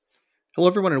Hello,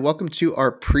 everyone, and welcome to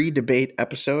our pre-debate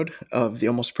episode of the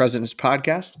Almost Presidents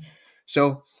podcast.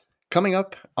 So, coming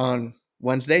up on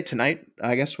Wednesday tonight,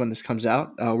 I guess when this comes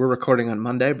out, we're recording on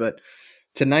Monday, but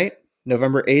tonight,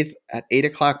 November 8th at 8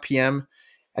 o'clock p.m.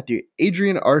 at the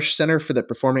Adrian Arsh Center for the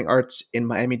Performing Arts in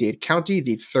Miami-Dade County,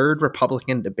 the third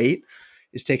Republican debate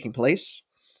is taking place.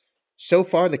 So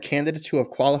far, the candidates who have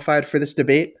qualified for this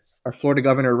debate are Florida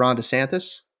Governor Ron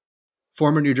DeSantis,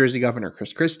 former New Jersey Governor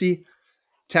Chris Christie,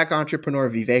 tech entrepreneur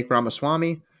Vivek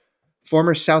Ramaswamy,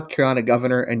 former South Carolina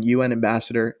Governor and UN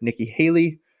Ambassador Nikki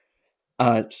Haley.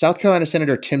 South Carolina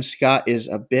Senator Tim Scott is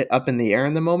a bit up in the air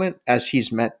in the moment as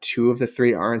he's met two of the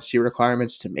three RNC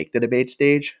requirements to make the debate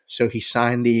stage. So he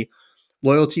signed the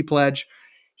loyalty pledge,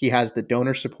 he has the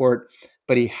donor support,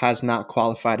 but he has not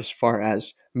qualified as far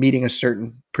as meeting a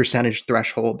certain percentage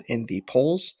threshold in the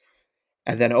polls.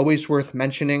 And then always worth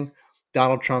mentioning,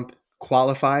 Donald Trump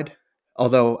qualified,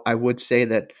 although I would say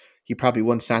that he probably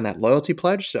wouldn't sign that loyalty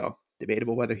pledge, so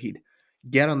debatable whether he'd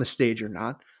get on the stage or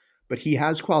not. But he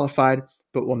has qualified,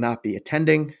 but will not be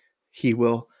attending. He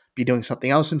will be doing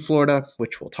something else in Florida,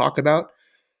 which we'll talk about.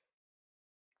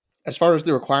 As far as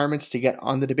the requirements to get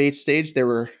on the debate stage, they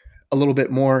were a little bit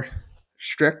more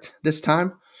strict this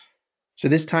time. So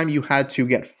this time you had to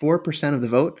get 4% of the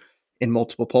vote in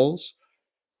multiple polls.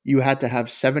 You had to have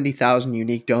 70,000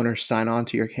 unique donors sign on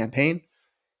to your campaign.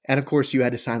 And of course, you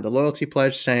had to sign the loyalty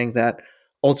pledge saying that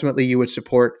ultimately you would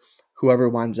support whoever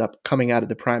winds up coming out of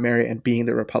the primary and being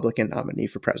the Republican nominee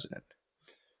for president.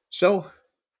 So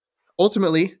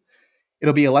ultimately,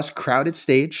 it'll be a less crowded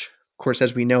stage. Of course,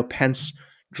 as we know, Pence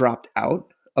dropped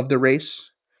out of the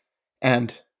race,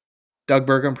 and Doug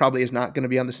Burgum probably is not going to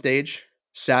be on the stage.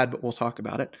 Sad, but we'll talk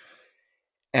about it.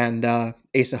 And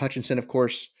Asa Hutchinson, of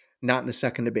course, not in the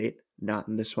second debate, not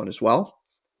in this one as well.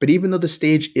 But even though the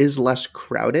stage is less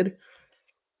crowded,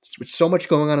 with so much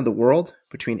going on in the world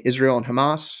between Israel and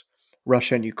Hamas,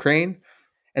 Russia and Ukraine,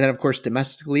 and then, of course,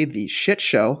 domestically, the shit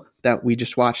show that we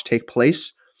just watched take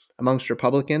place amongst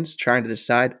Republicans trying to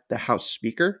decide the House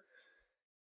Speaker.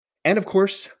 And, of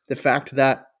course, the fact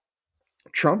that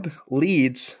Trump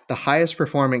leads the highest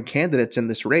performing candidates in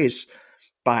this race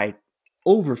by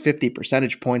over 50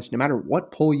 percentage points, no matter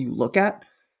what poll you look at.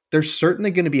 There's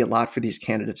certainly going to be a lot for these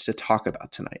candidates to talk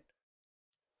about tonight.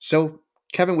 So,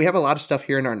 Kevin, we have a lot of stuff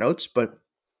here in our notes, but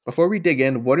before we dig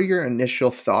in, what are your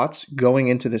initial thoughts going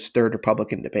into this third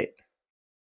Republican debate?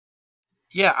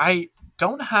 Yeah, I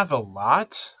don't have a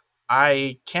lot.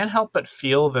 I can't help but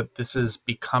feel that this is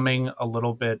becoming a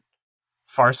little bit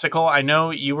farcical. I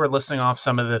know you were listing off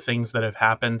some of the things that have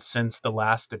happened since the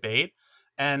last debate.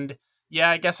 And yeah,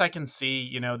 I guess I can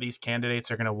see, these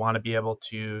candidates are going to want to be able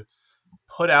to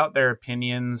put out their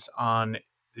opinions on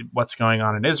what's going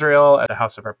on in Israel at the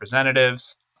House of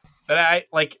Representatives. But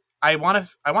I want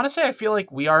to say I feel like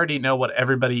we already know what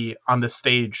everybody on the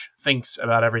stage thinks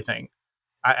about everything.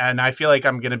 And I feel like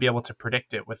I'm going to be able to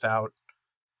predict it without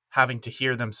having to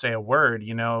hear them say a word.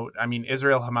 I mean,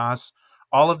 Israel, Hamas,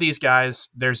 all of these guys,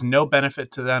 there's no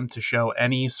benefit to them to show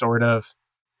any sort of,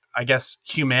 I guess,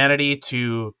 humanity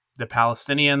to the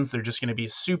Palestinians. They're just going to be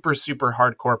super, super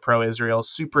hardcore pro Israel,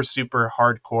 super, super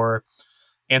hardcore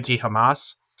anti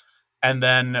Hamas. And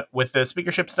then with the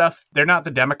speakership stuff, they're not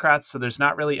the Democrats, so there's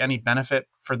not really any benefit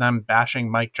for them bashing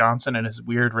Mike Johnson and his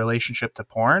weird relationship to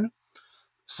porn.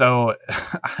 So,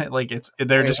 they're Wait, just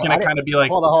going to kind of be like,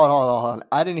 hold on.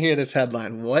 I didn't hear this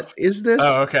headline. What is this?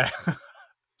 oh, okay.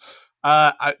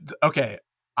 Okay.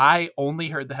 I only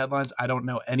heard the headlines. I don't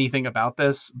know anything about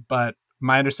this, but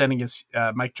my understanding is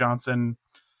Mike Johnson,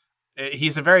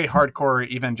 he's a very hardcore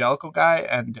evangelical guy,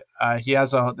 and he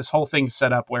has this whole thing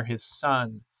set up where his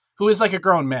son, who is like a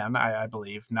grown man, I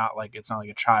believe, it's not like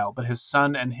a child, but his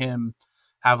son and him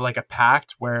have like a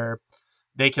pact where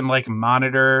they can like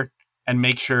monitor and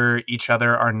make sure each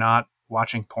other are not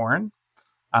watching porn.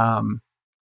 Um,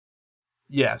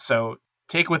 yeah, so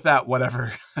take with that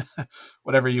whatever,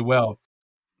 whatever you will.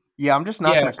 Yeah, I'm just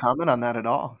not going to Yes, comment on that at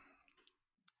all.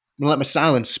 I'm going to let my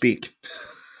silence speak.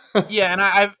 yeah,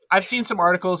 and I've seen some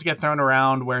articles get thrown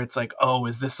around where it's like, oh,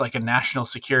 is this like a national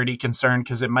security concern?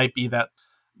 Because it might be that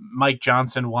Mike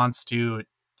Johnson wants to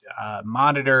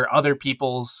monitor other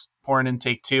people's porn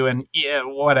intake too, and yeah,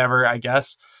 whatever, I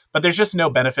guess. But there's just no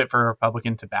benefit for a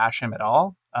Republican to bash him at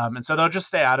all, and so they'll just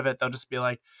stay out of it. They'll just be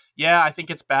like, yeah, I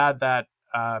think it's bad that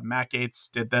Matt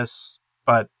Gaetz did this,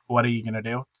 but what are you gonna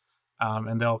do?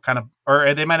 And they'll kind of,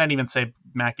 or they might not even say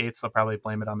Matt Gaetz. They'll probably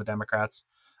blame it on the Democrats.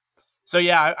 So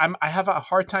yeah, I have a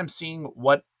hard time seeing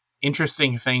what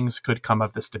interesting things could come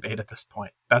of this debate at this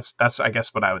point. That's I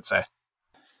guess what I would say.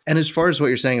 And as far as what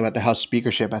you're saying about the House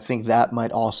speakership, I think that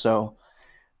might also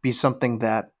be something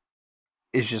that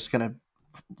is just going to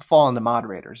fall on the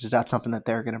moderators? Is that something that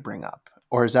they're going to bring up?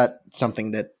 Or is that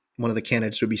something that one of the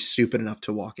candidates would be stupid enough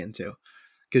to walk into?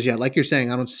 Because, yeah, like you're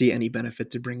saying, I don't see any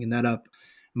benefit to bringing that up.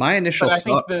 My initial But I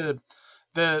think thought.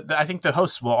 the I think the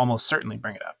hosts will almost certainly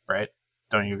bring it up, right?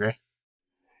 Don't you agree?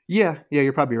 Yeah,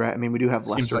 you're probably right. I mean, we do have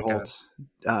Seems Lester like a Holt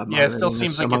Yeah, it still moderating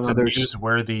seems this, like among it's a others.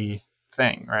 newsworthy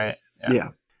thing, right? Yeah. Yeah.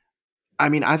 I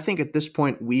mean, I think at this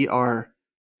point we are.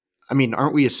 I mean,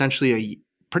 aren't we essentially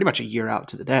pretty much a year out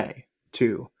to the day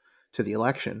to the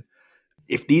election?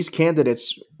 If these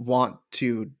candidates want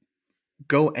to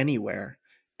go anywhere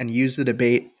and use the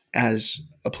debate as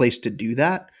a place to do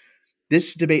that,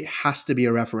 this debate has to be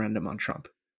a referendum on Trump.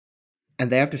 And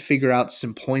they have to figure out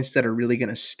some points that are really going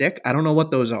to stick. I don't know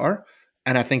what those are.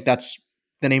 And I think that's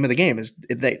the name of the game is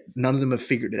none of them have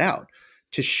figured it out.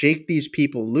 To shake these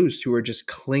people loose who are just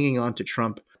clinging on to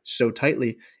Trump so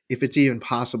tightly, if it's even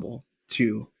possible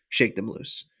to shake them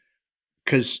loose.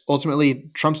 Because ultimately,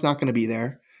 Trump's not going to be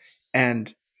there.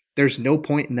 And there's no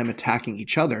point in them attacking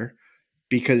each other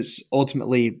because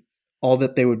ultimately all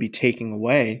that they would be taking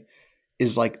away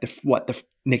is like the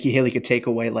Nikki Haley could take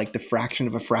away like the fraction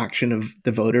of a fraction of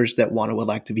the voters that want to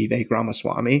elect Vivek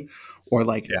Ramaswamy or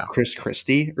like Yeah. Chris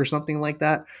Christie or something like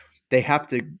that. They have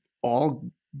to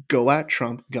all go at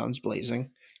Trump guns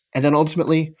blazing. And then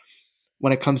ultimately,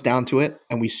 when it comes down to it,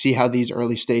 and we see how these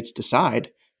early states decide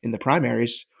in the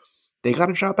primaries, they got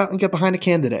to drop out and get behind a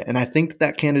candidate. And I think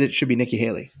that candidate should be Nikki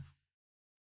Haley.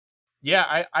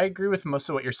 Yeah, I agree with most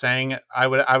of what you're saying. I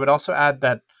would also add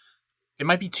that it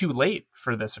might be too late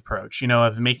for this approach,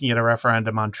 of making it a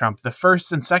referendum on Trump. The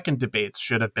first and second debates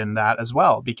should have been that as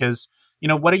well, because,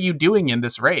 what are you doing in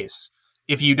this race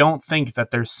if you don't think that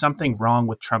there's something wrong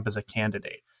with Trump as a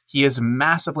candidate? He is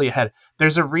massively ahead.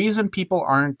 There's a reason people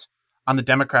aren't on the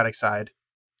Democratic side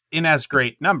in as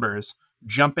great numbers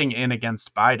jumping in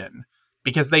against Biden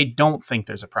because they don't think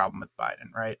there's a problem with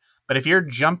Biden, right? But if you're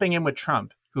jumping in with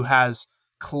Trump, who has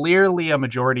clearly a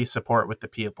majority support with the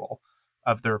people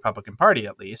of the Republican Party,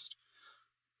 at least,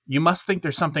 you must think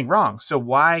there's something wrong. So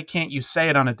why can't you say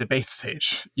it on a debate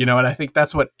stage? And I think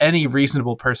that's what any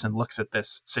reasonable person looks at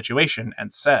this situation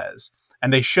and says.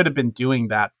 And they should have been doing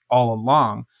that all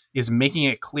along, is making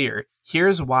it clear,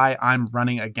 here's why I'm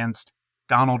running against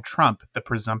Donald Trump, the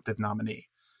presumptive nominee.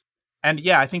 And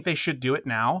yeah, I think they should do it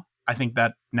now. I think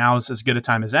that now is as good a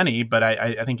time as any, but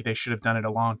I think they should have done it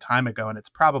a long time ago, and it's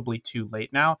probably too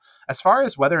late now. As far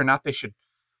as whether or not they should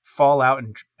fall out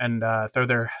and throw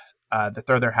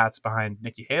their hats behind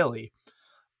Nikki Haley,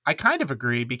 I kind of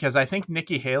agree because I think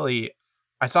Nikki Haley.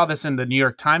 I saw this in the New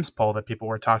York Times poll that people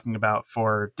were talking about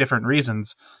for different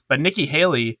reasons, but Nikki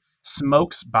Haley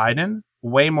smokes Biden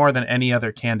way more than any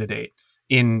other candidate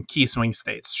in key swing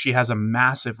states. She has a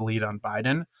massive lead on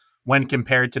Biden when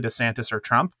compared to DeSantis or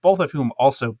Trump, both of whom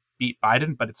also beat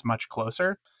Biden, but it's much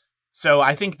closer. So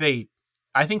I think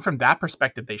from that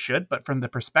perspective they should, but from the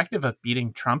perspective of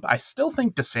beating Trump, I still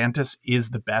think DeSantis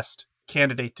is the best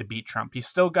candidate to beat Trump. He's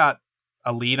still got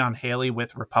a lead on Haley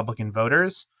with Republican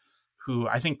voters who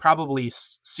I think probably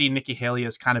see Nikki Haley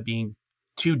as kind of being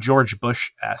too George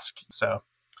Bush-esque. So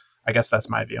I guess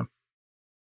that's my view.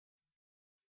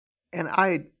 And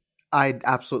I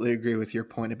absolutely agree with your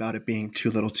point about it being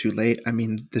too little too late. I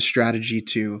mean, the strategy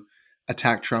to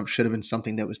attack Trump should have been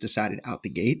something that was decided out the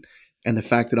gate. And the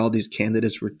fact that all these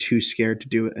candidates were too scared to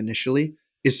do it initially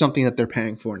is something that they're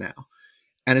paying for now.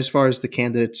 And as far as the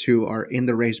candidates who are in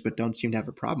the race but don't seem to have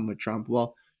a problem with Trump,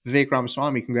 well, Vivek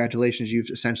Ramaswamy, congratulations. You've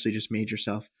essentially just made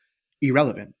yourself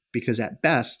irrelevant because at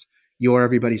best, you're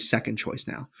everybody's second choice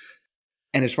now.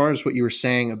 And as far as what you were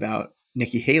saying about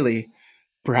Nikki Haley,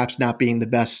 perhaps not being the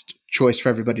best choice for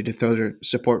everybody to throw their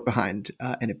support behind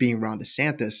and it being Ron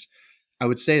DeSantis, I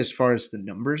would say as far as the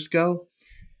numbers go,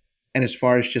 and as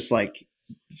far as just like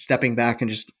stepping back and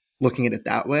just looking at it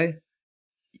that way,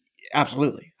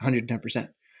 absolutely, 110%.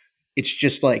 It's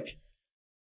just like,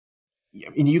 I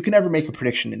mean, you can never make a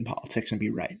prediction in politics and be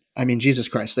right. I mean, Jesus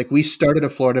Christ. Like, we started a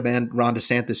Florida man, Ron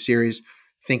DeSantis series,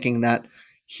 thinking that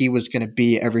he was going to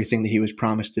be everything that he was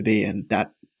promised to be, and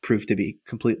that proved to be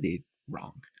completely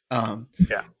wrong.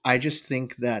 Yeah. I just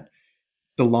think that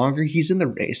the longer he's in the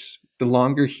race, the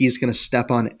longer he's going to step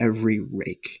on every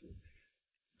rake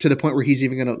to the point where he's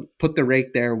even going to put the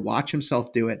rake there, watch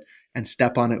himself do it, and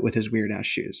step on it with his weird ass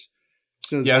shoes.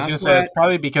 So Yeah, I was going that's to say why, it's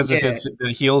probably because of yeah,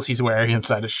 the heels he's wearing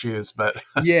inside his shoes, but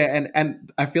yeah,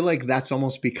 and I feel like that's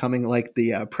almost becoming like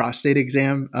the prostate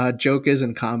exam joke is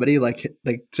in comedy, like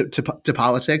to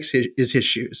politics is his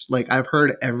shoes. Like I've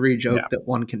heard every joke yeah. that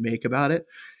one can make about it,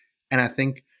 and I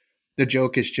think the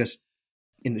joke is just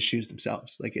in the shoes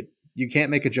themselves. Like you can't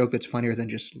make a joke that's funnier than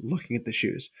just looking at the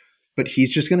shoes. but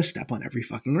he's just going to step on every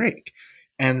fucking rake.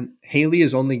 And Haley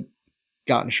has only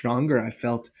gotten stronger. I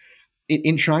felt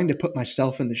in trying to put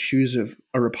myself in the shoes of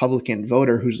a Republican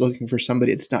voter who's looking for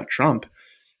somebody that's not Trump.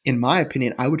 In my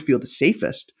opinion, I would feel the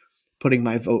safest putting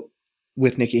my vote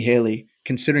with Nikki Haley,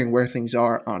 considering where things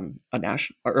are on a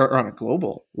national or on a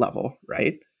global level,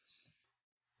 right?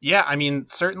 Yeah, I mean,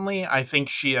 certainly, I think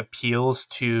she appeals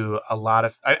to a lot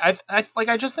of.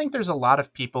 I just think there's a lot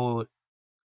of people,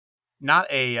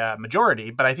 not a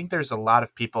majority, but I think there's a lot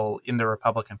of people in the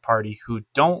Republican Party who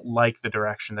don't like the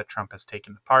direction that Trump has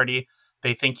taken the party.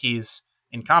 They think he's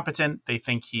incompetent. They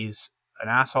think he's an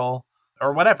asshole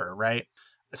or whatever, right?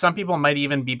 Some people might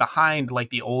even be behind like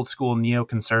the old school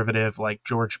neoconservative, like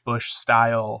George Bush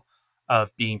style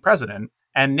of being president.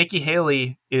 And Nikki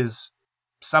Haley is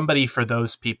somebody for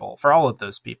those people, for all of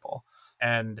those people.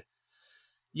 And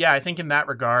yeah, I think in that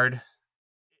regard,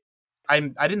 I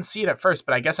didn't see it at first,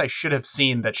 but I guess I should have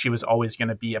seen that she was always going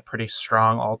to be a pretty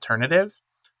strong alternative.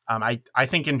 I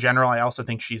think in general, I also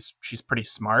think she's pretty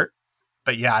smart.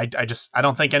 But yeah, I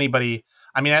don't think anybody.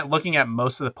 I mean, looking at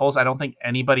most of the polls, I don't think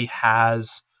anybody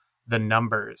has the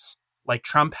numbers like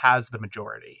Trump has the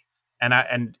majority.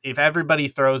 And if everybody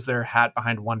throws their hat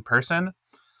behind one person,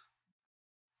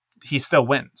 he still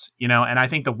wins, you know? And I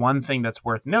think the one thing that's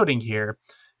worth noting here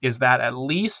is that at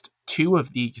least two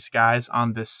of these guys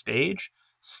on this stage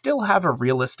still have a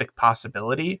realistic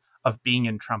possibility of being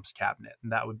in Trump's cabinet.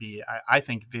 And that would be, I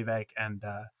think, Vivek and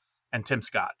Tim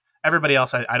Scott. Everybody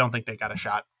else, I don't think they got a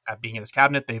shot at being in his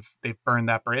cabinet. They've burned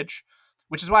that bridge,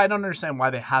 which is why I don't understand why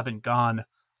they haven't gone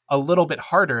a little bit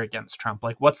harder against Trump.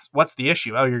 Like, what's the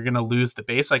issue? Oh, you're going to lose the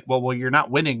base. Like, well, you're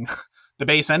not winning the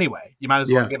base anyway. You might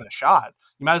as well give it a shot.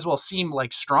 You might as well seem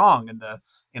like strong in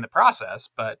the process.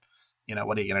 But you know,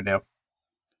 what are you going to do?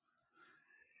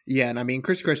 Yeah, and I mean,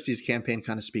 Chris Christie's campaign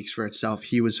kind of speaks for itself.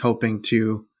 He was hoping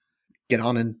to get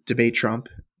on and debate Trump,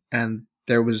 and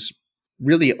there was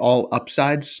really all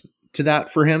upsides to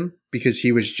that for him because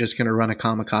he was just going to run a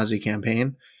kamikaze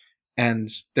campaign, and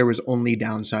there was only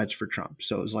downsides for Trump.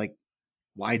 So it was like,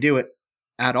 why do it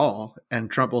at all? And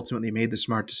Trump ultimately made the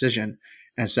smart decision,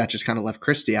 and so that just kind of left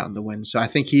Christie out in the wind. So I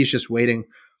think he's just waiting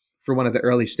for one of the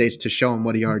early states to show him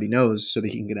what he already knows so that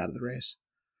he can get out of the race.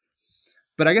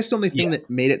 But I guess the only thing that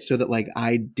made it so that like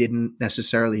I didn't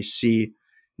necessarily see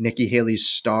Nikki Haley's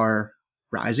star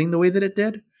rising the way that it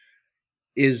did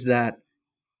is that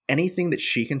anything that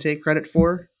she can take credit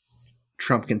for,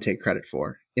 Trump can take credit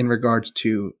for in regards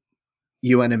to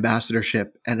UN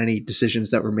ambassadorship and any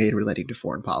decisions that were made relating to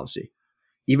foreign policy.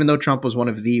 Even though Trump was one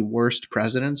of the worst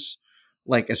presidents,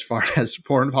 like as far as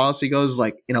foreign policy goes,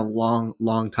 like in a long,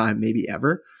 long time, maybe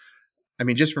ever. I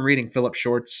mean, just from reading Philip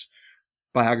Short's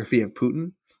biography of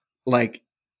Putin, like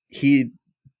he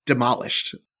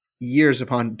demolished years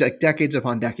upon decades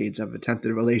upon decades of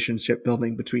attempted relationship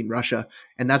building between Russia.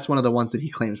 And that's one of the ones that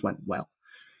he claims went well.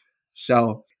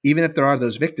 So even if there are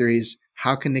those victories,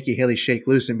 how can Nikki Haley shake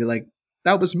loose and be like,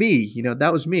 that was me, you know,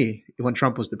 that was me when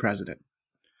Trump was the president?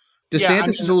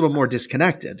 DeSantis is a little more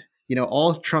disconnected. You know,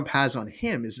 all Trump has on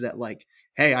him is that like,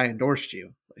 hey, I endorsed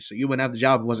you. So you wouldn't have the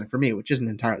job if it wasn't for me, which isn't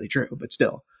entirely true, but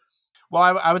still. Well,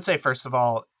 I would say, first of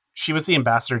all, she was the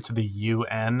ambassador to the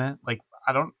UN. Like,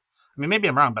 I mean, maybe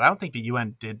I'm wrong, but I don't think the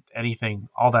UN did anything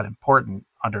all that important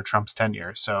under Trump's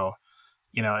tenure. So,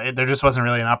 you know, there just wasn't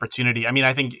really an opportunity. I mean,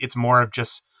 I think it's more of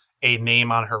just a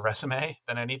name on her resume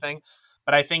than anything.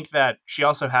 But I think that she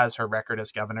also has her record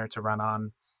as governor to run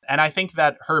on. And I think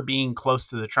that her being close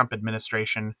to the Trump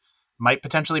administration might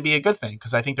potentially be a good thing,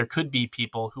 because I think there could be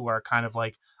people who are kind of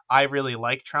like, I really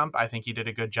like Trump. I think he did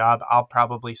a good job. I'll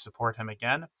probably support him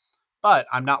again. But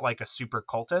I'm not like a super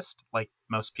cultist like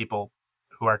most people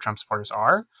who are Trump supporters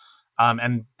are.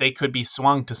 And they could be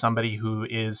swung to somebody who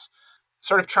is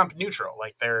sort of Trump neutral.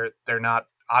 Like they're not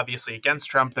obviously against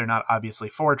Trump. They're not obviously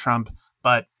for Trump.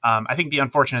 But I think the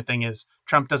unfortunate thing is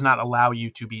Trump does not allow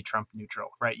you to be Trump neutral,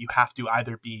 right? You have to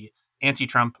either be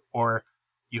anti-Trump or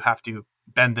you have to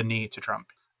bend the knee to Trump.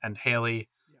 And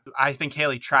I think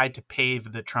Haley tried to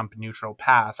pave the Trump neutral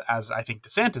path, as I think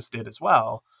DeSantis did as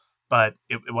well, but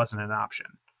it wasn't an option.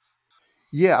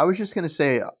 Yeah, I was just going to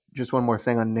say just one more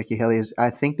thing on Nikki Haley is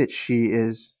I think that she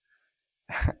is,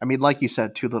 I mean, like you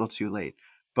said, too little too late.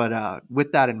 But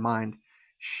with that in mind,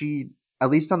 she, at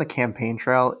least on the campaign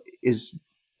trail, is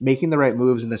making the right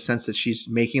moves in the sense that she's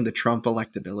making the Trump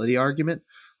electability argument.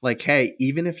 Like, hey,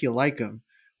 even if you like him,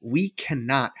 we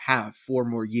cannot have 4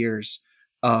 more years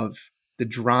of the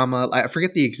drama. I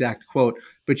forget the exact quote,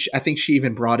 but I think she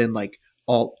even brought in like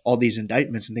all these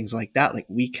indictments and things like that. Like,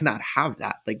 we cannot have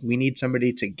that. Like, we need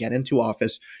somebody to get into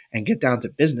office and get down to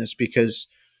business, because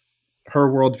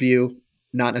her worldview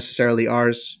not necessarily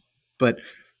ours, but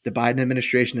the Biden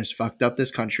administration has fucked up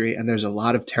this country and there's a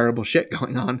lot of terrible shit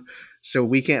going on. So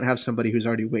we can't have somebody who's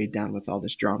already weighed down with all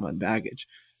this drama and baggage.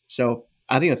 So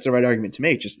I think that's the right argument to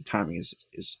make. Just the timing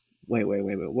is way, way,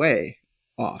 way, way, way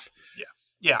off. Yeah.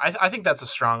 Yeah, I think that's a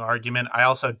strong argument. I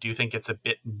also do think it's a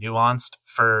bit nuanced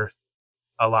for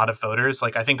a lot of voters.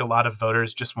 Like, I think a lot of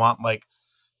voters just want like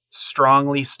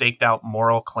strongly staked out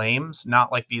moral claims,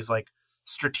 not like these like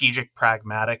strategic,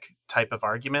 pragmatic type of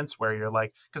arguments where you're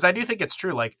like, because I do think it's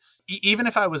true. Like, even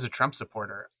if I was a Trump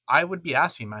supporter, I would be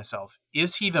asking myself,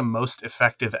 is he the most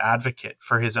effective advocate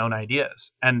for his own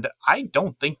ideas? And I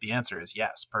don't think the answer is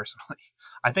yes, personally.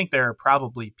 I think there are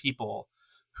probably people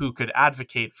who could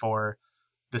advocate for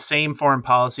the same foreign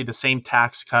policy, the same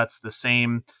tax cuts, the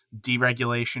same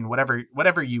deregulation,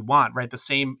 whatever you want, right? The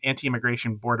same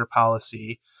anti-immigration border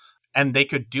policy, and they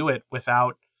could do it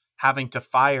without having to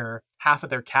fire half of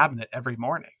their cabinet every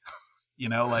morning.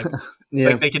 Like Yeah.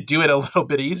 like they could do it a little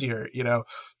bit easier,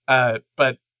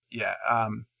 but yeah.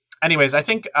 Anyways, I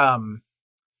think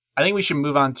we should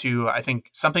move on to, I think,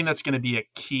 something that's going to be a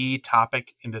key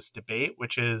topic in this debate,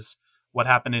 which is what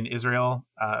happened in Israel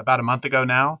about a month ago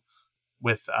now,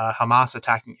 with Hamas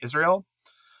attacking Israel.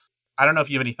 I don't know if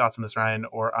you have any thoughts on this, Ryan,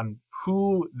 or on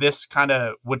who this kind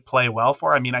of would play well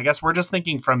for. I mean, I guess we're just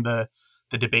thinking from the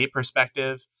debate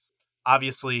perspective.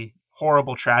 Obviously,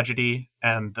 horrible tragedy,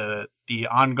 and the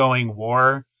ongoing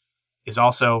war is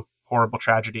also horrible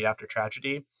tragedy after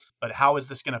tragedy. But how is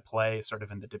this going to play sort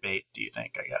of in the debate, do you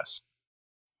think, I guess?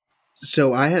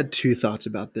 So I had two thoughts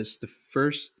about this. The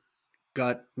first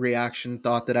gut reaction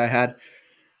thought that I had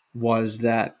was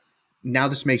that now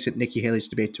this makes it Nikki Haley's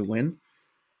debate to win,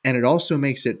 and it also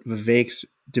makes it Vivek's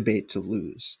debate to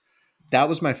lose. That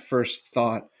was my first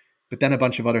thought, but then a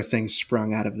bunch of other things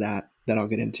sprung out of that I'll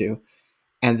get into.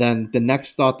 And then the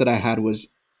next thought that I had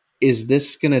was, is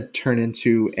this going to turn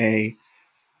into a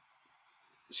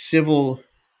civil,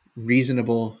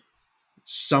 reasonable,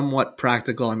 somewhat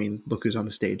practical, I mean, look who's on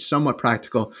the stage, somewhat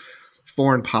practical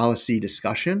foreign policy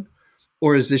discussion?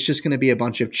 Or is this just going to be a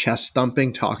bunch of chest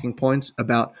thumping talking points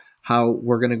about how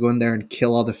we're going to go in there and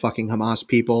kill all the fucking Hamas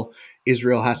people?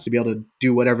 Israel has to be able to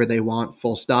do whatever they want,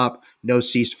 full stop, no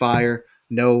ceasefire,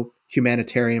 no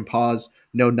humanitarian pause,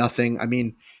 no nothing. I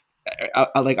mean,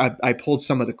 I pulled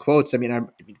some of the quotes. I mean,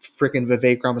 freaking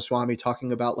Vivek Ramaswamy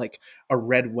talking about like a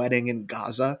red wedding in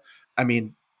Gaza. I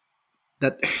mean,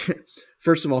 that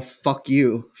first of all, fuck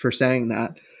you for saying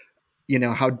that.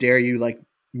 How dare you like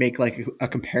make like a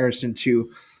comparison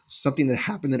to something that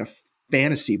happened in a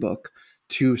fantasy book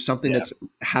to something that's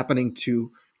happening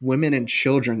to women and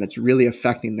children that's really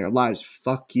affecting their lives.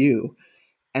 Fuck you.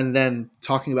 And then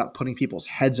talking about putting people's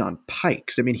heads on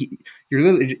pikes. I mean,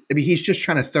 he's just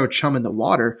trying to throw chum in the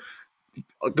water,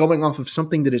 going off of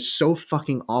something that is so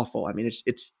fucking awful. I mean,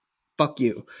 it's fuck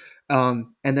you.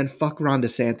 And then fuck Ron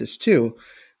DeSantis too,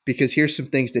 because here's some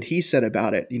things that he said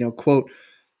about it. Quote,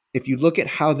 if you look at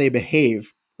how they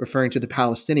behave, referring to the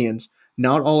Palestinians,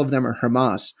 not all of them are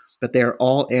Hamas, but they are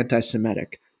all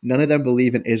anti-Semitic. None of them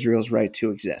believe in Israel's right to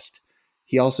exist.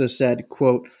 He also said,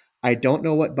 quote, I don't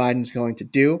know what Biden's going to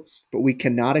do, but we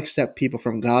cannot accept people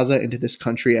from Gaza into this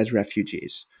country as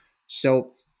refugees.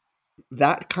 So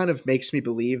that kind of makes me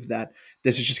believe that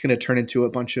this is just going to turn into a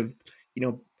bunch of,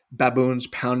 baboons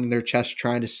pounding their chest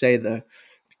trying to say the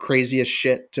craziest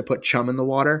shit to put chum in the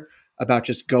water about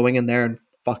just going in there and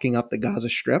fucking up the Gaza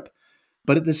Strip.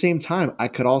 But at the same time, I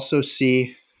could also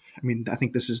see, I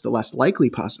think this is the less likely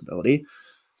possibility,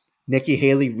 Nikki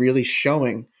Haley really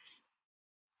showing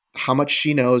how much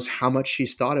she knows, how much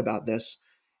she's thought about this,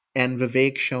 and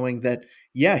Vivek showing that,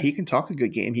 yeah, he can talk a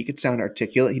good game. He could sound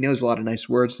articulate. He knows a lot of nice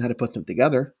words and how to put them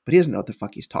together, but he doesn't know what the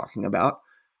fuck he's talking about.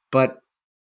 But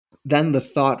then the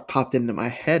thought popped into my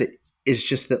head is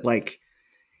just that, like,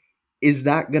 is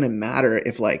that going to matter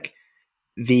if, like,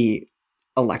 the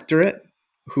electorate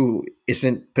who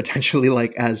isn't potentially,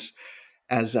 like, as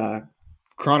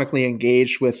chronically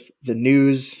engaged with the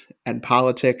news and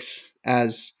politics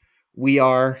as we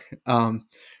are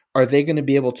they going to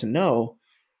be able to know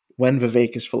when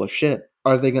Vivek is full of shit?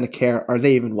 Are they going to care? Are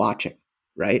they even watching?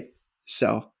 Right?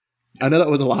 So I know that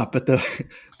was a lot, but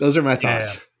those are my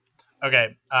thoughts. Yeah.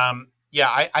 Okay.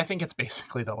 I think it's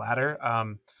basically the latter.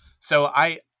 So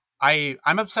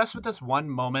I'm obsessed with this one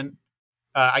moment.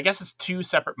 I guess it's two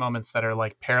separate moments that are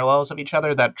like parallels of each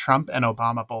other that Trump and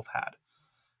Obama both had.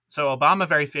 So Obama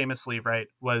very famously, right,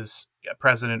 was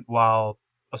president while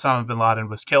Osama bin Laden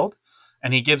was killed.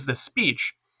 And he gives this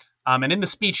speech. And in the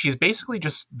speech, he's basically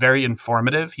just very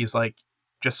informative. He's like,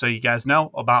 just so you guys know,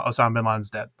 about Osama bin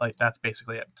Laden's dead. Like, that's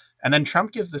basically it. And then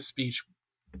Trump gives this speech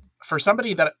for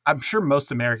somebody that I'm sure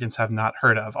most Americans have not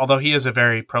heard of, although he is a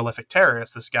very prolific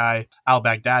terrorist, this guy,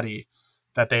 al-Baghdadi,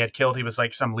 that they had killed. He was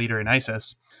like some leader in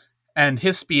ISIS. And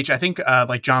his speech, I think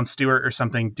like Jon Stewart or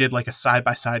something did like a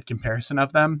side-by-side comparison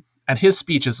of them. And his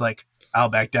speech is like,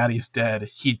 al-Baghdadi's dead.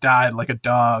 He died like a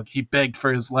dog. He begged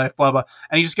for his life, blah, blah.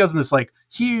 And he just goes in this like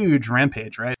huge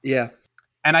rampage, right? Yeah.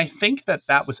 And I think that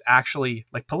that was actually,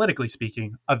 like politically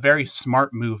speaking, a very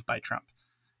smart move by Trump.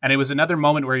 And it was another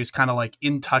moment where he's kind of like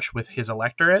in touch with his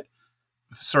electorate,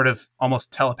 sort of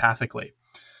almost telepathically.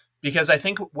 Because I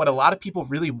think what a lot of people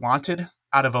really wanted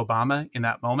out of Obama in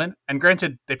that moment, and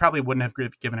granted, they probably wouldn't have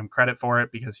given him credit for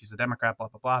it because he's a Democrat, blah,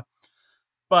 blah, blah.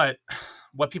 But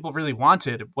what people really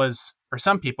wanted was, or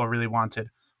some people really wanted,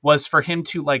 was for him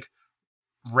to like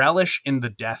relish in the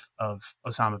death of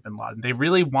Osama bin Laden. They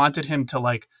really wanted him to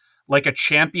like a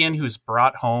champion who's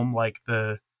brought home like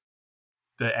the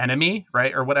enemy,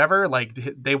 right? Or whatever. Like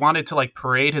they wanted to like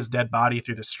parade his dead body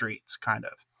through the streets, kind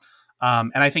of.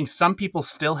 And I think some people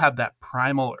still have that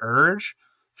primal urge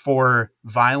for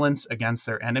violence against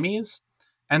their enemies.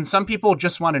 And some people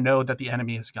just want to know that the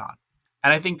enemy is gone.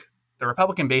 And I think the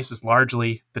Republican base is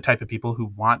largely the type of people who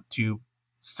want to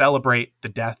celebrate the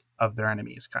death of their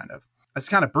enemies, kind of. It's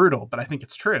kind of brutal, but I think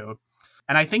it's true.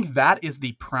 And I think that is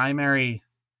the primary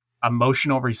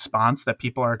emotional response that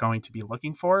people are going to be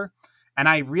looking for. And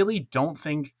I really don't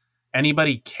think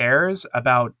anybody cares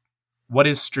about what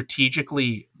is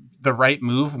strategically the right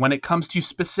move when it comes to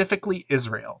specifically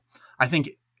Israel. I think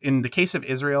in the case of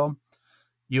Israel,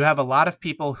 you have a lot of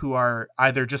people who are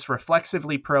either just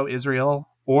reflexively pro-Israel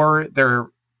or they're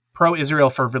pro-Israel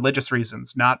for religious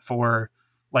reasons, not for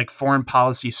like foreign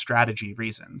policy strategy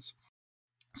reasons.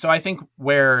 So I think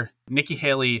where Nikki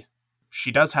Haley,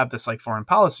 she does have this like foreign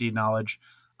policy knowledge,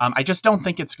 I just don't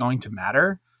think it's going to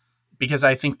matter because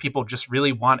I think people just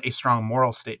really want a strong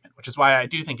moral statement, which is why I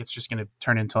do think it's just going to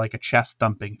turn into like a chest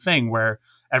thumping thing where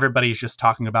everybody's just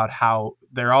talking about how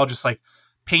they're all just like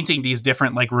painting these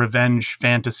different like revenge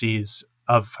fantasies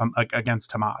of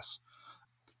against Hamas.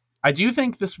 I do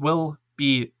think this will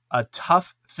be a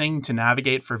tough thing to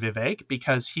navigate for Vivek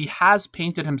because he has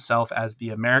painted himself as the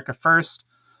America First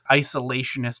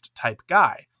isolationist type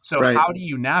guy. So Right. How do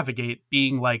you navigate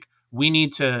being like, we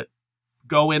need to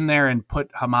go in there and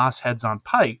put Hamas heads on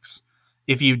pikes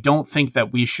if you don't think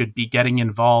that we should be getting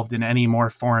involved in any more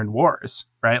foreign wars,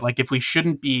 right? Like if we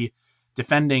shouldn't be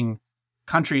defending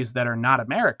countries that are not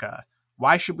America,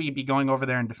 why should we be going over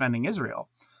there and defending Israel?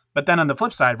 But then on the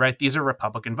flip side, right, these are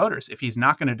Republican voters. If he's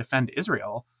not going to defend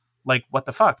Israel, like what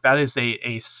the fuck? That is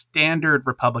a standard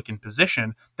Republican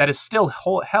position that is still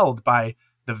held by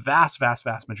the vast, vast,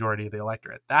 vast majority of the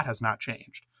electorate. That has not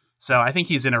changed. So I think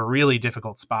he's in a really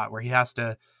difficult spot where he has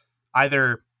to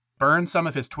either burn some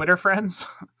of his Twitter friends,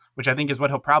 which I think is what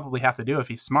he'll probably have to do if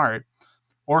he's smart,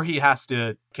 or he has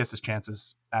to kiss his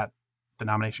chances at the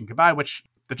nomination goodbye, which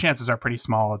the chances are pretty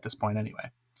small at this point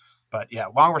anyway. But yeah,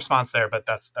 long response there, but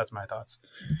that's my thoughts.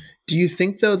 Do you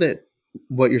think, though, that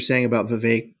what you're saying about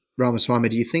Vivek Ramaswamy,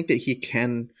 do you think that he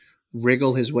can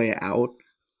wriggle his way out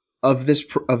of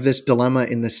this dilemma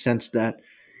in the sense that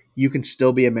you can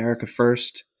still be America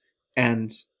First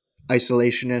and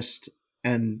isolationist,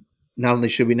 and not only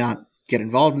should we not get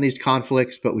involved in these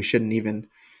conflicts, but we shouldn't even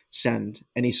send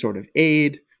any sort of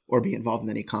aid or be involved in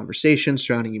any conversations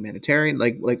surrounding humanitarian,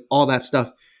 like all that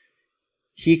stuff.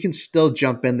 He can still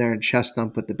jump in there and chest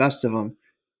thump with the best of them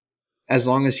as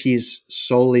long as he's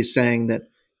solely saying that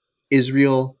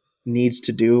Israel needs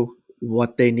to do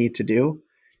what they need to do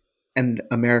and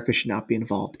America should not be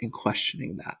involved in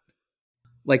questioning that.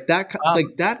 Like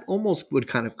that almost would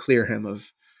kind of clear him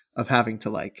of having to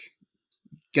like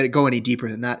go any deeper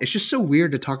than that. It's just so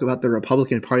weird to talk about the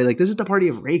Republican Party. Like this is the party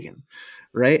of Reagan,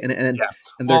 right? And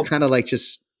they're kind of like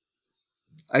just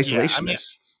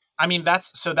isolationists. I mean,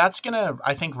 that's going to,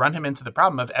 I think, run him into the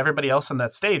problem of everybody else on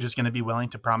that stage is going to be willing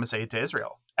to promise aid to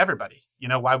Israel. Everybody,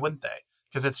 why wouldn't they?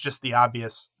 Because it's just the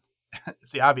obvious,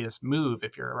 it's the obvious move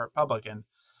if you're a Republican.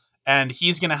 And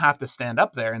he's going to have to stand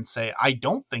up there and say, I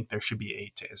don't think there should be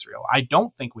aid to Israel. I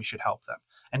don't think we should help them.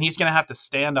 And he's going to have to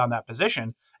stand on that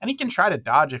position. And he can try to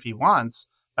dodge if he wants.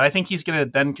 But I think he's going to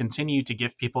then continue to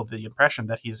give people the impression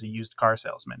that he's a used car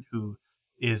salesman who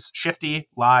is shifty,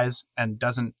 lies, and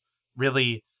doesn't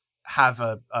really have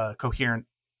a coherent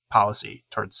policy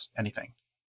towards anything.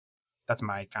 That's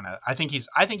my kind of, I think he's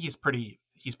pretty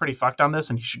fucked on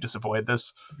this and he should just avoid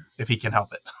this if he can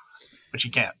help it, which he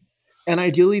can't. And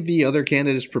ideally, the other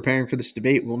candidates preparing for this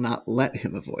debate will not let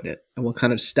him avoid it and will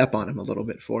kind of step on him a little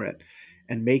bit for it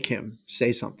and make him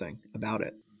say something about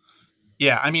it.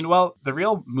 Yeah, I mean, well, the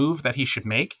real move that he should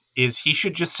make is he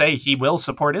should just say he will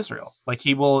support Israel. Like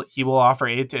he will offer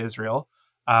aid to Israel.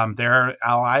 They're our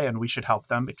ally and we should help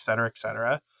them, et cetera, et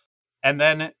cetera. And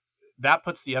then that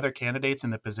puts the other candidates in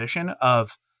the position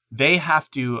of they have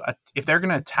to, if they're going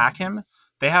to attack him,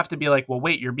 they have to be like, well,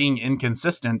 wait, you're being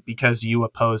inconsistent because you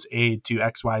oppose aid to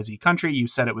XYZ country. You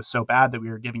said it was so bad that we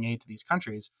were giving aid to these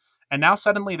countries. And now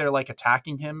suddenly they're like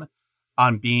attacking him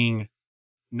on being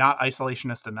not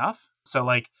isolationist enough. So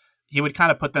like he would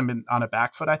kind of put them on a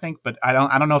back foot, I think, but I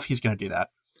don't know if he's going to do that.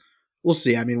 We'll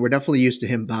see. I mean, we're definitely used to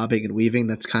him bobbing and weaving.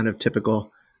 That's kind of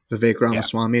typical Vivek Yeah.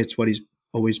 Ramaswamy. It's what he's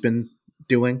always been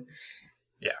doing.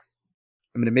 Yeah.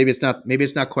 I mean, maybe it's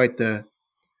not quite the.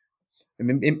 I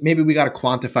mean, maybe we got to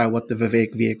quantify what the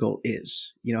Vivek vehicle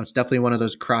is. You know, it's definitely one of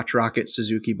those crotch rocket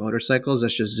Suzuki motorcycles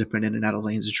that's just zipping in and out of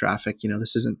lanes of traffic. You know,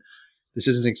 this isn't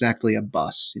exactly a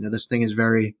bus. You know, this thing is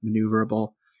very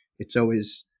maneuverable. It's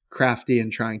always crafty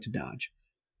and trying to dodge,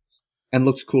 and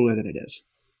looks cooler than it is.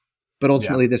 But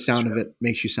ultimately, the sound of it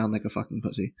makes you sound like a fucking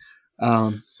pussy.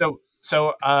 I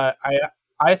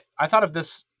thought of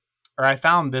this, or I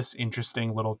found this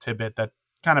interesting little tidbit that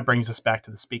kind of brings us back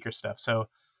to the speaker stuff. So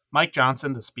Mike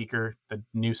Johnson, the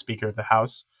new speaker of the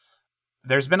House,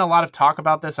 there's been a lot of talk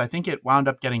about this. I think it wound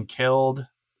up getting killed,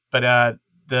 but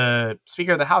the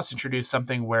Speaker of the House introduced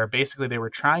something where basically they were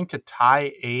trying to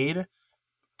tie aid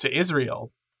to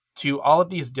Israel to all of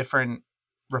these different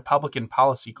Republican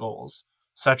policy goals,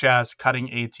 such as cutting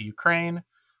aid to Ukraine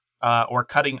or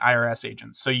cutting IRS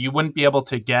agents. So you wouldn't be able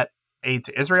to get aid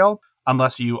to Israel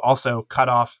unless you also cut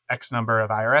off X number of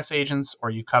IRS agents or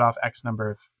you cut off X number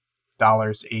of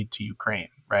dollars aid to Ukraine,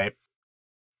 right?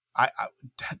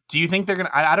 Do you think they're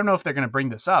gonna? I don't know if they're gonna bring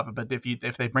this up, but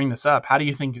if they bring this up, how do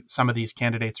you think some of these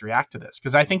candidates react to this?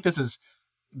 Because I think this is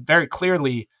very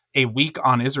clearly a weak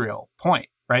on Israel point,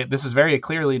 right? This is very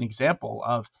clearly an example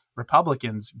of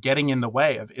Republicans getting in the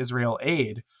way of Israel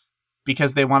aid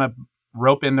because they want to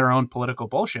rope in their own political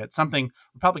bullshit. Something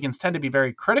Republicans tend to be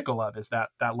very critical of is that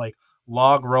like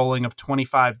log rolling of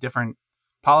 25 different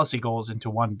policy goals into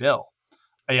one bill.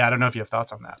 Yeah, I don't know if you have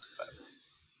thoughts on that. But.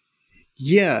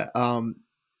 Yeah.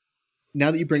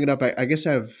 Now that you bring it up, I guess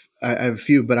I have a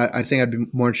few, but I think I'd be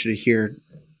more interested to hear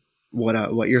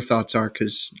what your thoughts are,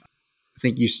 because I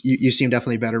think you seem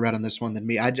definitely better read on this one than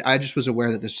me. I just was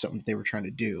aware that this is something they were trying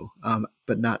to do,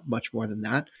 but not much more than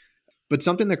that. But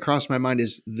something that crossed my mind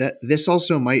is that this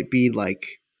also might be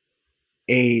like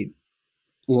a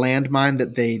landmine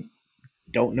that they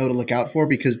don't know to look out for,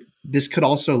 because this could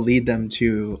also lead them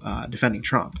to defending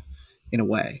Trump in a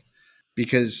way.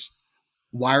 Because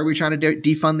why are we trying to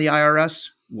defund the IRS?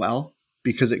 Well,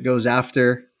 because it goes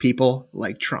after people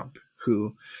like Trump,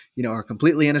 who, you know, are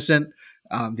completely innocent.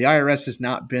 The IRS has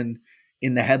not been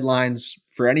in the headlines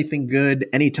for anything good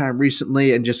anytime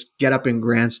recently, and just get up and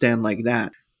grandstand like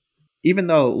that. Even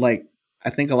though, like, I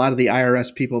think a lot of the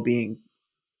IRS people being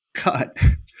cut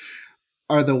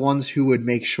are the ones who would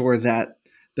make sure that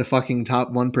the fucking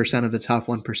top 1% of the top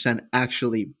 1%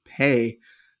 actually pay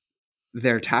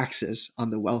their taxes on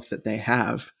the wealth that they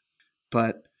have.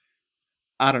 But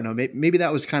I don't know, maybe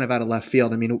that was kind of out of left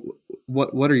field. I mean,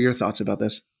 what are your thoughts about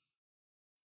this?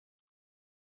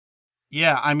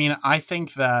 Yeah, I mean, I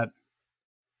think that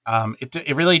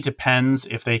it really depends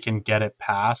if they can get it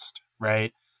passed,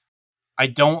 right? I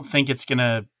don't think it's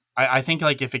gonna. I think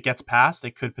like if it gets passed,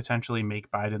 it could potentially make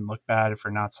Biden look bad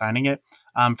for not signing it.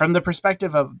 From the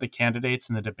perspective of the candidates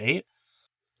in the debate,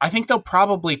 I think they'll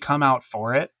probably come out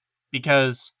for it,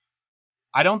 because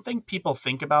I don't think people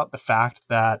think about the fact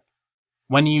that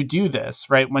when you do this,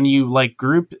 right, when you like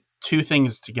group two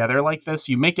things together like this,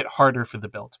 you make it harder for the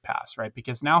bill to pass, right?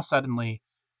 Because now suddenly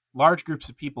large groups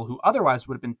of people who otherwise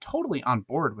would have been totally on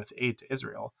board with aid to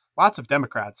Israel, lots of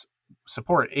Democrats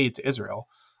support aid to Israel.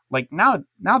 Like now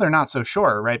they're not so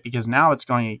sure, right? Because now it's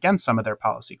going against some of their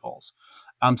policy goals.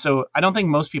 So I don't think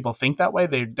most people think that way.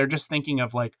 They're just thinking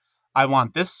of like, I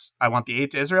want this, I want the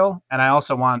aid to Israel, and I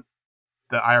also want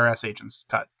the IRS agents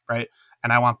cut, right?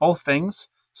 And I want both things.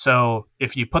 So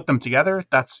if you put them together,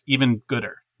 that's even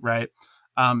gooder, right?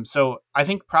 So I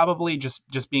think probably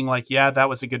just being like, yeah, that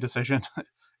was a good decision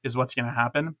is what's going to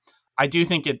happen. I do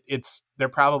think they're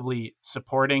probably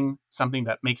supporting something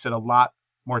that makes it a lot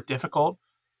more difficult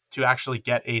to actually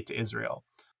get aid to Israel.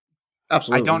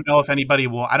 Absolutely. I don't know if anybody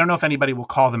will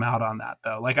call them out on that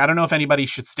though. Like, I don't know if anybody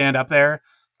should stand up there.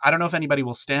 I don't know if anybody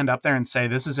will stand up there and say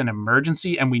this is an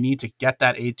emergency and we need to get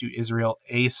that aid to Israel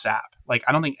ASAP. Like,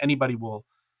 I don't think anybody will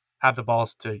have the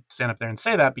balls to stand up there and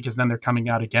say that, because then they're coming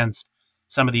out against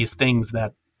some of these things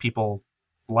that people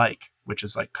like, which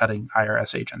is like cutting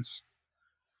IRS agents.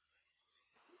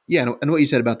 Yeah, and what you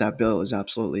said about that bill is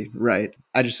absolutely right.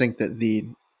 I just think that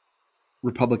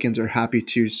Republicans are happy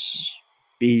to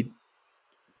be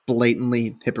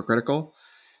blatantly hypocritical,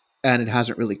 and it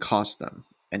hasn't really cost them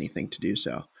anything to do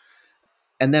so.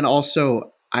 And then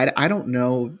also, I don't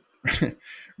know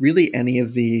really any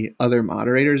of the other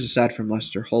moderators aside from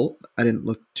Lester Holt. I didn't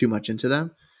look too much into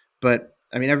them, but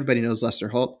I mean, everybody knows Lester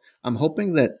Holt. I'm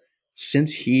hoping that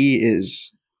since he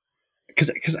is,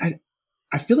 because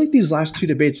I feel like these last two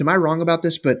debates, am I wrong about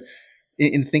this? But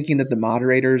in thinking that the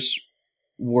moderators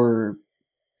were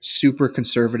super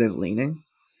conservative leaning,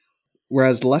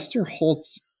 whereas Lester Holt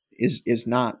is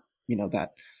not,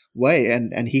 that way,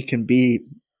 and he can be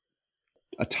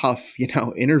a tough,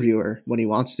 interviewer when he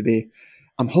wants to be.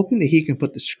 I'm hoping that he can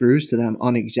put the screws to them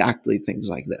on exactly things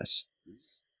like this.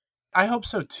 I hope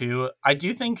so too. I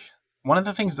do think one of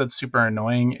the things that's super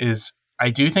annoying is I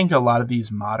do think a lot of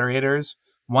these moderators,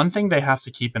 one thing they have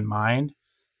to keep in mind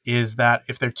is that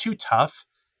if they're too tough,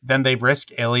 then they risk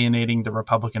alienating the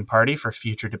Republican Party for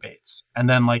future debates. And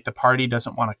then, like, the party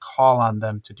doesn't want to call on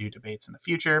them to do debates in the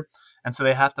future. And so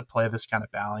they have to play this kind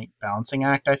of balancing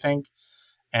act, I think.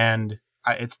 And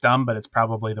it's dumb, but it's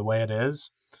probably the way it is.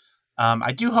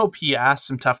 I do hope he asks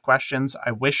some tough questions.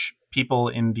 I wish people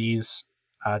in these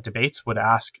debates would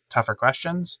ask tougher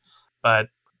questions, but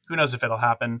who knows if it'll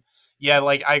happen. Yeah,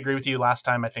 like I agree with you. Last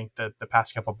time, I think that the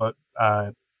past couple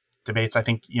debates, I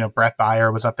think Brett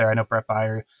Baier was up there. I know Brett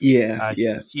Baier. Yeah.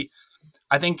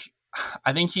 I think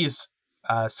he's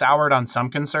soured on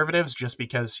some conservatives just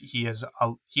because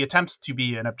he attempts to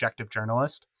be an objective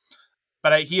journalist,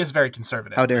 but he is very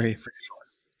conservative. How dare he? For sure.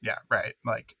 Yeah, right.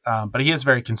 Like, but he is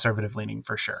very conservative leaning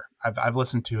for sure. I've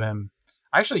listened to him.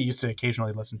 I actually used to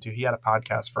occasionally listen to. He had a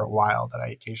podcast for a while that I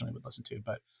occasionally would listen to,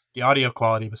 but the audio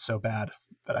quality was so bad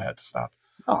that I had to stop.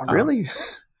 Oh, really?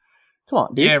 Come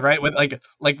on, dude. Yeah, right. With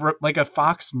like a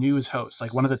Fox News host,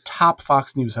 like one of the top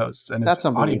Fox News hosts, and that's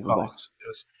unbelievable. Audio quality,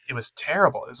 it was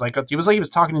terrible. It was like he was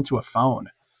talking into a phone,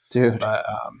 dude. But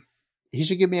he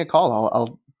should give me a call.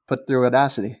 I'll put through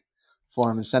Audacity for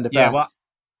him and send it back. Yeah, well,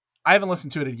 I haven't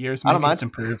listened to it in years. Maybe it's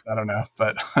improved. I don't know,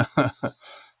 but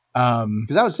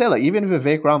because I would say, like, even if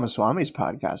Vivek Ramaswamy's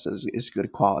podcast is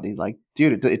good quality, like,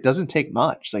 dude, it doesn't take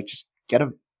much. Like, just get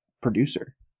a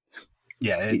producer.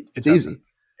 Yeah, it's easy.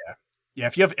 Yeah.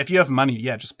 If you have money,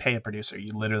 just pay a producer.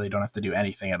 You literally don't have to do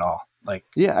anything at all. Like,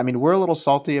 yeah, I mean, we're a little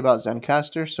salty about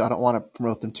Zencastr, so I don't want to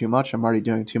promote them too much. I'm already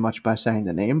doing too much by saying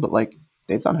the name, but like,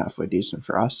 they've done halfway decent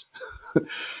for us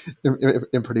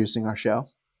in producing our show.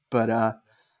 But I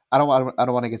don't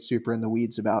want to get super in the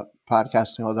weeds about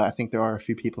podcasting, although I think there are a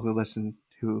few people who listen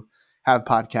who have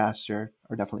podcasts or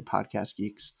are definitely podcast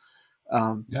geeks.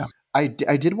 I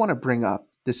did want to bring up,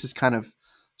 this is kind of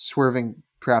swerving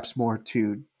perhaps more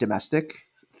to domestic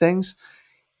things.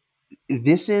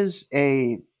 This is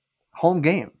a home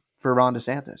game for Ron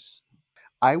DeSantis.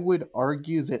 I would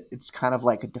argue that it's kind of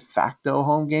like a de facto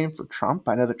home game for Trump.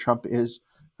 I know that Trump is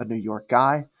a New York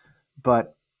guy,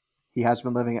 but he has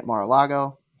been living at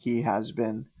Mar-a-Lago. He has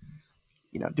been,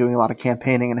 doing a lot of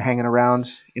campaigning and hanging around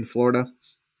in Florida.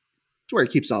 It's where he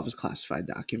keeps all of his classified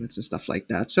documents and stuff like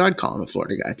that. So I'd call him a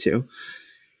Florida guy too.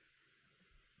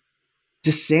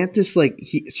 DeSantis, like,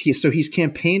 he's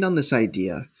campaigned on this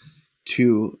idea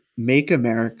to make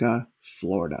America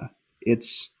Florida.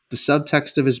 It's the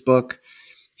subtext of his book.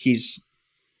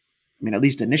 At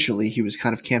least initially, he was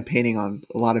kind of campaigning on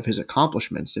a lot of his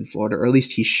accomplishments in Florida, or at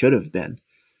least he should have been.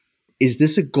 Is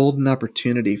this a golden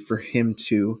opportunity for him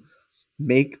to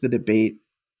make the debate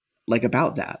like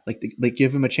about that? Like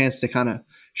give him a chance to kind of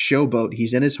showboat.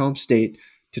 He's in his home state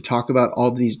to talk about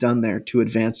all that he's done there to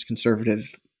advance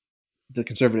the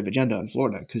conservative agenda in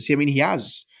Florida. Because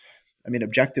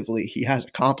objectively, he has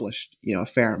accomplished, a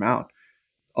fair amount.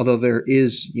 Although there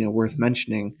is, worth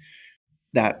mentioning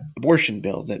that abortion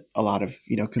bill that a lot of,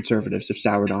 conservatives have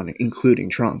soured on, including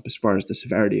Trump, as far as the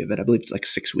severity of it. I believe it's like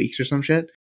 6 weeks or some shit.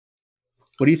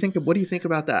 What do you think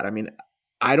about that? I mean,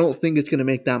 I don't think it's going to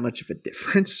make that much of a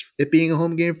difference, it being a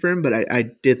home game for him, but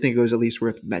I did think it was at least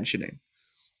worth mentioning.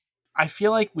 I feel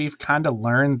like we've kind of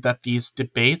learned that these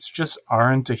debates just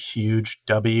aren't a huge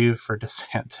W for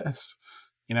DeSantis.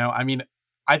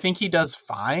 I think he does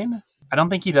fine. I don't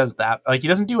think he does that. Like, he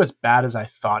doesn't do as bad as I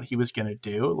thought he was going to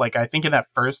do. Like, I think in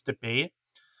that first debate,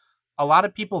 a lot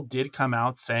of people did come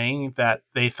out saying that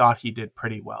they thought he did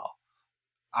pretty well.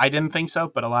 I didn't think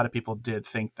so, but a lot of people did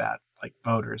think that, like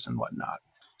voters and whatnot.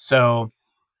 So,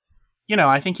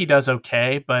 I think he does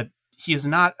okay, but he's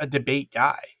not a debate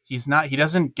guy. He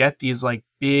doesn't get these like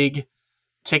big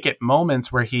ticket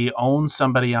moments where he owns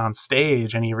somebody on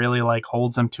stage and he really like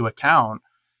holds them to account.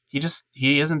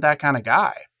 He isn't that kind of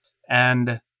guy.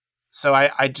 And so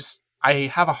I I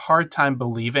have a hard time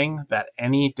believing that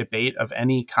any debate of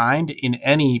any kind in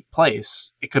any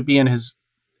place, it could be in his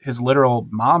literal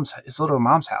mom's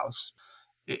house.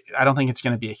 I don't think it's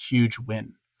going to be a huge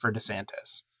win for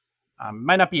DeSantis.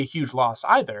 Might not be a huge loss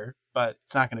either, but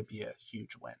it's not going to be a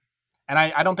huge win. And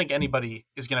I don't think anybody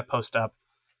is going to post up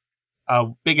a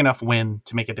big enough win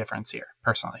to make a difference here,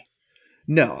 personally.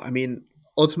 No, I mean,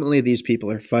 ultimately, these people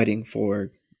are fighting for,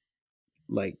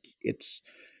 like, it's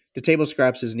the table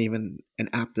scraps isn't even an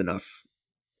apt enough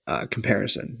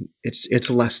comparison. It's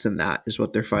less than that is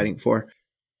what they're fighting for.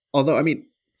 Although, I mean,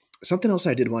 something else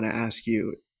I did want to ask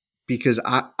you, because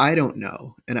I don't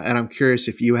know, and I'm curious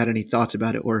if you had any thoughts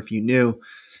about it or if you knew,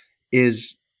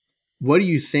 is what do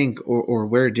you think, or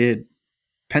where did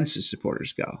Pence's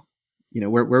supporters go? You know,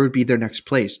 where would be their next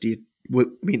place? I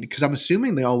mean, because I'm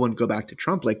assuming they all wouldn't go back to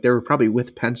Trump. Like, they were probably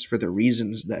with Pence for the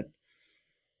reasons that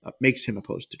makes him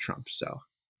opposed to Trump. So,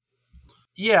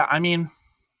 yeah, I mean,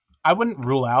 I wouldn't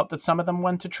rule out that some of them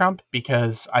went to Trump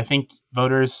because I think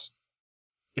voters.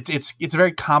 It's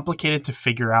very complicated to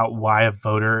figure out why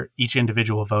each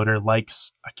individual voter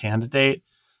likes a candidate,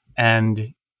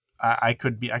 and I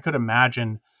could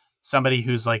imagine somebody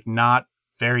who's like not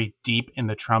very deep in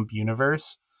the Trump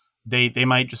universe. They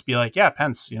might just be like, yeah,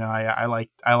 Pence, I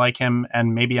like him,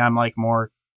 and maybe I'm like more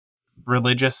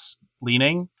religious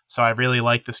leaning, so I really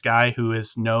like this guy who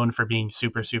is known for being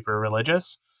super super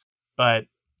religious. But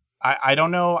I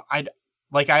don't know.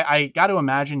 I got to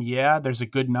imagine, yeah, there's a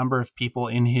good number of people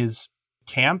in his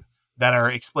camp that are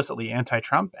explicitly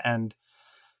anti-Trump. And,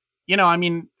 I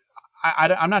mean,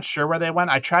 I'm not sure where they went.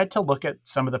 I tried to look at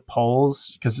some of the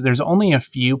polls because there's only a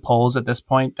few polls at this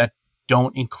point that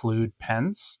don't include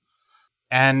Pence.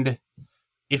 And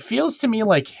it feels to me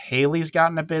like Haley's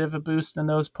gotten a bit of a boost in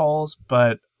those polls,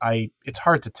 but it's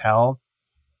hard to tell.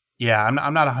 Yeah,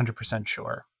 I'm not 100%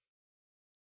 sure.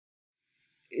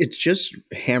 it just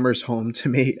hammers home to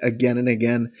me again and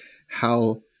again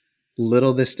how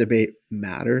little this debate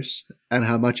matters and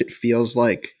how much it feels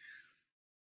like,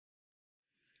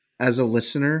 as a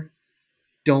listener,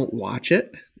 don't watch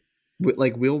it.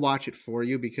 Like, we'll watch it for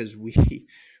you because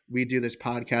we do this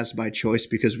podcast by choice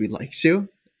because we like to,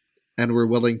 and we're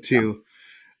willing to.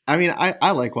 I mean,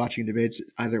 I like watching debates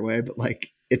either way, but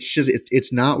like, it's just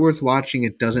it's not worth watching.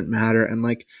 It doesn't matter. And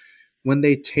like, when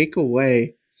they take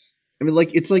away, I mean,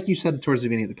 like, it's like you said towards the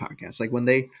beginning of the podcast, like when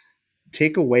they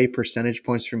take away percentage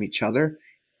points from each other,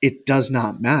 it does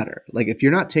not matter. Like, if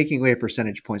you're not taking away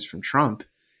percentage points from Trump,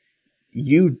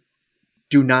 you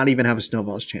do not even have a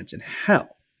snowball's chance in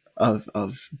hell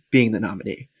of being the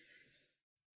nominee.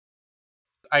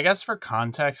 I guess for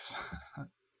context,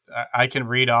 I can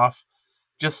read off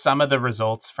just some of the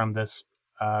results from this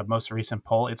most recent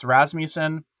poll. It's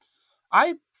Rasmussen.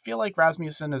 I feel like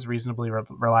Rasmussen is reasonably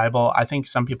reliable. I think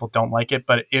some people don't like it,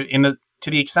 but to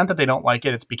the extent that they don't like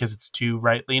it, it's because it's too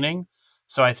right leaning.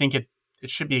 So I think it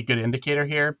should be a good indicator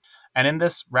here. And in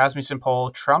this Rasmussen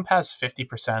poll, Trump has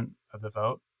 50% of the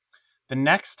vote. The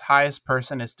next highest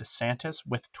person is DeSantis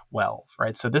with 12,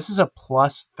 right? So this is a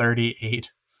plus 38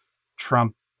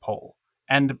 Trump poll.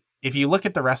 And if you look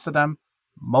at the rest of them,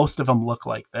 most of them look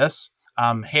like this.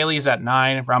 Haley's at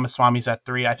 9, Ramaswamy's at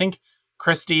 3. I think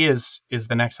Christie is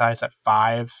the next highest at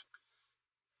 5.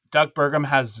 Doug Burgum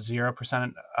has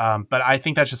 0%, but I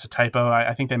think that's just a typo.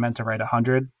 I think they meant to write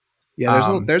 100.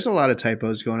 Yeah, there's a lot of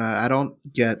typos going on. I don't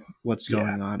get what's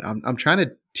going on. I'm trying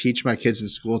to teach my kids in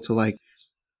school to like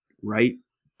write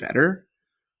better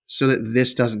so that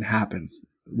this doesn't happen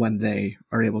when they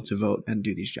are able to vote and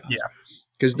do these jobs. Yeah,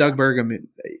 because Doug Burgum,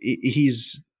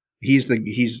 he's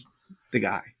the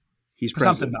guy. He's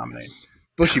presumptive president. nominee.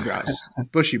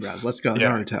 Bushy brows. Let's go,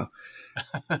 Naruto.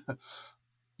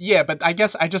 Yeah, but I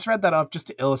guess I just read that off just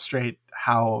to illustrate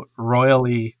how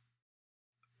royally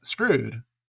screwed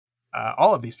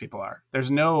all of these people are.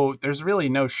 There's really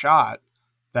no shot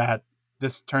that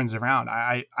this turns around.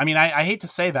 I mean, I hate to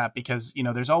say that because,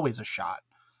 there's always a shot.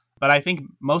 But I think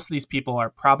most of these people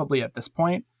are probably at this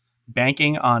point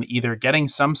banking on either getting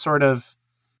some sort of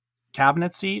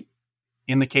cabinet seat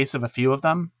in the case of a few of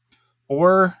them,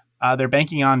 or they're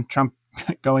banking on Trump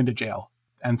going to jail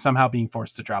and somehow being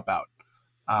forced to drop out.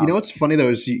 You know what's funny, though,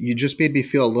 is you just made me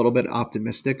feel a little bit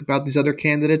optimistic about these other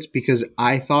candidates because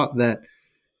I thought that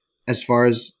as far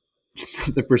as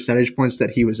the percentage points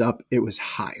that he was up, it was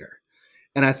higher.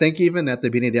 And I think even at the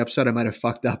beginning of the episode, I might have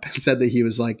fucked up and said that he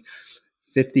was like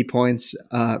 50 points,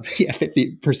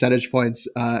 50 percentage points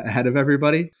ahead of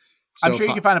everybody. So I'm sure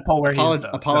you can find a poll where he is, though.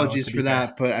 Apologies for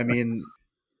that, but I mean,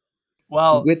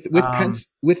 well,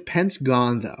 with Pence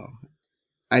gone, though,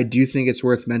 I do think it's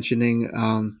worth mentioning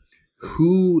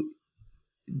who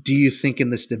do you think in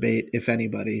this debate, if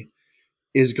anybody,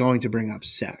 is going to bring up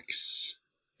sex?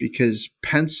 Because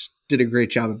Pence did a great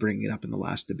job of bringing it up in the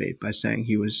last debate by saying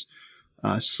he was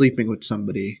sleeping with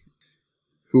somebody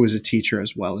who was a teacher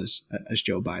as well as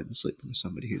Joe Biden sleeping with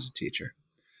somebody who's a teacher.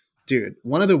 Dude,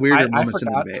 one of the weirder I moments in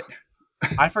the forgot. debate.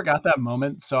 I forgot that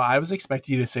moment, so I was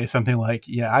expecting you to say something like,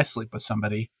 "Yeah, I sleep with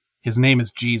somebody. His name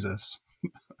is Jesus."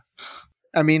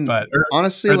 I mean, But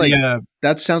honestly, or the like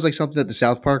that sounds like something that the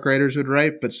South Park writers would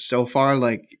write, but so far,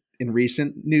 like in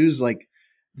recent news, like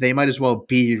they might as well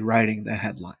be writing the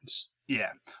headlines.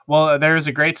 yeah. Well, there is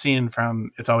a great scene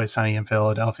from It's Always Sunny in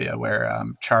Philadelphia where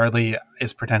Charlie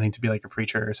is pretending to be like a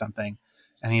preacher or something,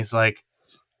 and he's like,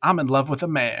 "I'm in love with a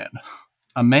man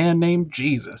named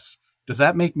Jesus. Does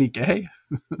that make me gay?"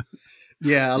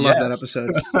 Yeah, I love that Yes.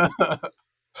 episode.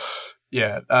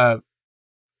 Yeah.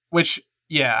 Which,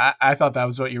 yeah, I thought that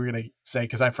was what you were going to say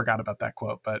because I forgot about that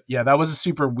quote. But yeah, that was a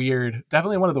super weird,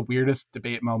 definitely one of the weirdest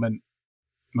debate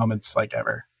moments like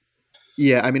ever.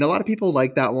 Yeah, I mean, a lot of people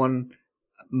like that one.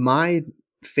 My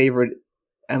favorite,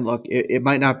 and look, it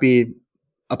might not be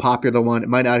a popular one. It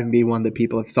might not even be one that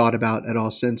people have thought about at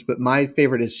all since. But my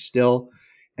favorite is still,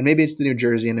 and maybe it's the New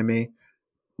Jersey in me,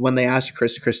 when they asked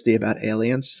Chris Christie about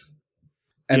aliens.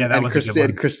 Yeah, that And was a good Christie, and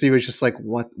one. Christie was just like,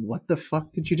 What the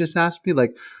fuck did you just ask me?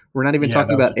 Like, we're not even Yeah, talking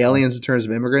that was a about good one. aliens in terms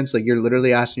of immigrants. Like, you're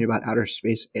literally asking me about outer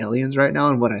space aliens right now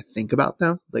and what I think about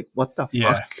them. Like, what the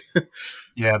Yeah. fuck?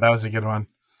 Yeah, that was a good one.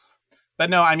 But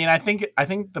no, I mean, I think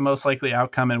the most likely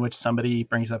outcome in which somebody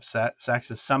brings up sex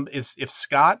is if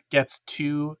Scott gets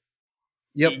too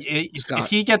Yep, if Scott.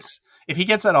 he gets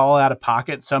it all out of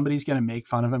pocket, somebody's going to make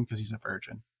fun of him because he's a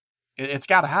virgin. It's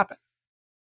got to happen.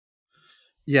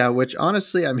 Yeah, which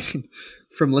honestly, I mean,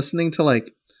 from listening to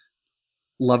like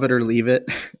Love It or Leave It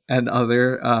and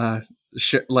other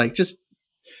shit, like just,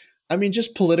 I mean,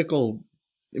 just political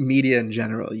media in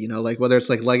general, you know, like whether it's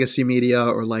like legacy media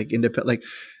or like independent, like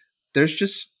there's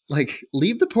just like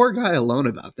leave the poor guy alone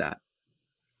about that,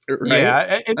 right? Yeah,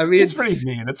 I it's mean, pretty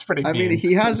mean. It's pretty I mean, mean.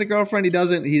 he has a girlfriend. He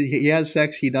doesn't. He has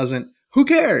sex. He doesn't. Who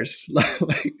cares?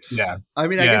 Like, Yeah, I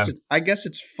mean, yeah. I guess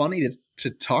it's funny to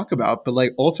talk about, but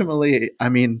like ultimately, I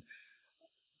mean,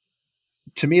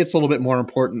 to me, it's a little bit more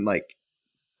important. Like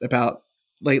about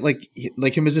like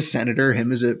him as a senator,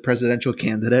 him as a presidential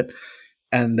candidate,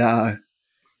 and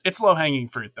It's low hanging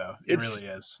fruit, though. It it's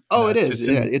really is. You oh, know, it is.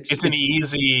 Yeah, it's an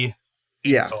easy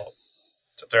yeah. insult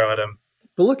to throw at him.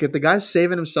 But look, if the guy's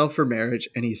saving himself for marriage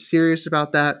and he's serious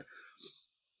about that,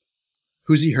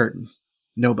 who's he hurting?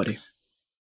 Nobody.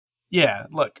 Yeah,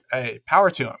 look, hey, power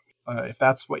to him. If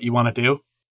that's what you want to do,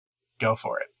 go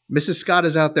for it. Mrs. Scott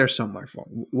is out there somewhere for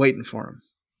him, waiting for him.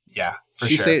 Yeah, for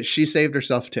sure. She saved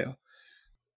herself too.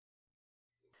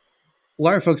 Well,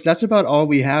 all right, folks, that's about all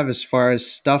we have as far as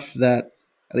stuff that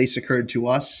at least occurred to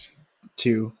us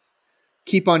to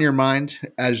keep on your mind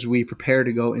as we prepare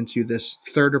to go into this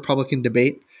third Republican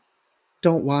debate.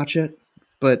 Don't watch it,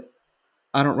 but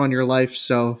I don't run your life,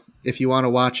 so if you want to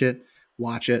watch it,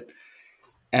 watch it.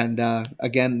 And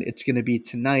again, it's going to be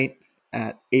tonight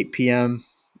at 8 p.m.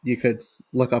 You could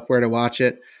look up where to watch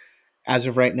it. As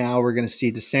of right now, we're going to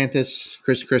see DeSantis,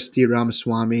 Chris Christie,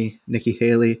 Ramaswamy, Nikki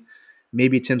Haley,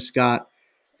 maybe Tim Scott,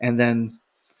 and then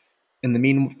in the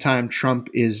meantime, Trump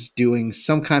is doing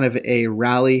some kind of a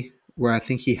rally where I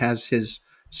think he has his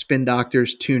spin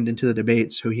doctors tuned into the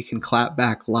debate so he can clap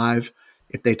back live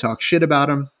if they talk shit about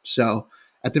him. So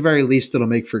at the very least, it'll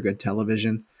make for good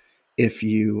television if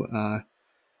you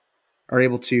are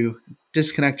able to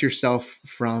disconnect yourself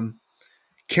from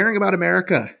caring about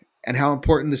America and how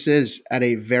important this is at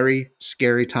a very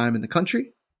scary time in the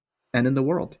country and in the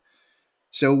world.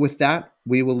 So with that,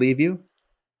 we will leave you.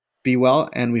 Be well,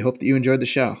 and we hope that you enjoyed the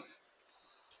show.